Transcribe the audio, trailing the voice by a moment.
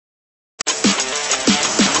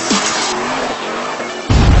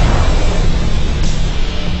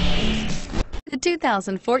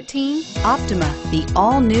2014 Optima. The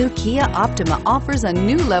all-new Kia Optima offers a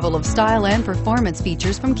new level of style and performance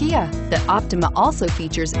features from Kia. The Optima also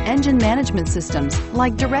features engine management systems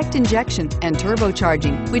like direct injection and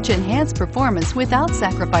turbocharging, which enhance performance without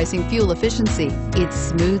sacrificing fuel efficiency. Its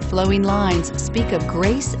smooth flowing lines speak of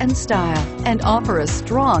grace and style and offer a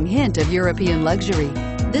strong hint of European luxury.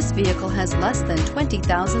 This vehicle has less than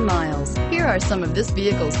 20,000 miles. Here are some of this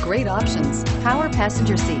vehicle's great options: power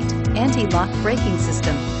passenger seat, anti-lock braking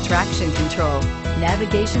system, traction control,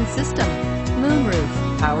 navigation system,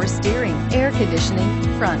 moonroof, power steering, air conditioning,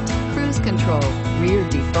 front, cruise control, rear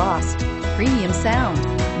defrost, premium sound.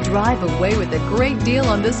 Drive away with a great deal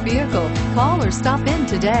on this vehicle. Call or stop in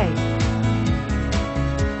today.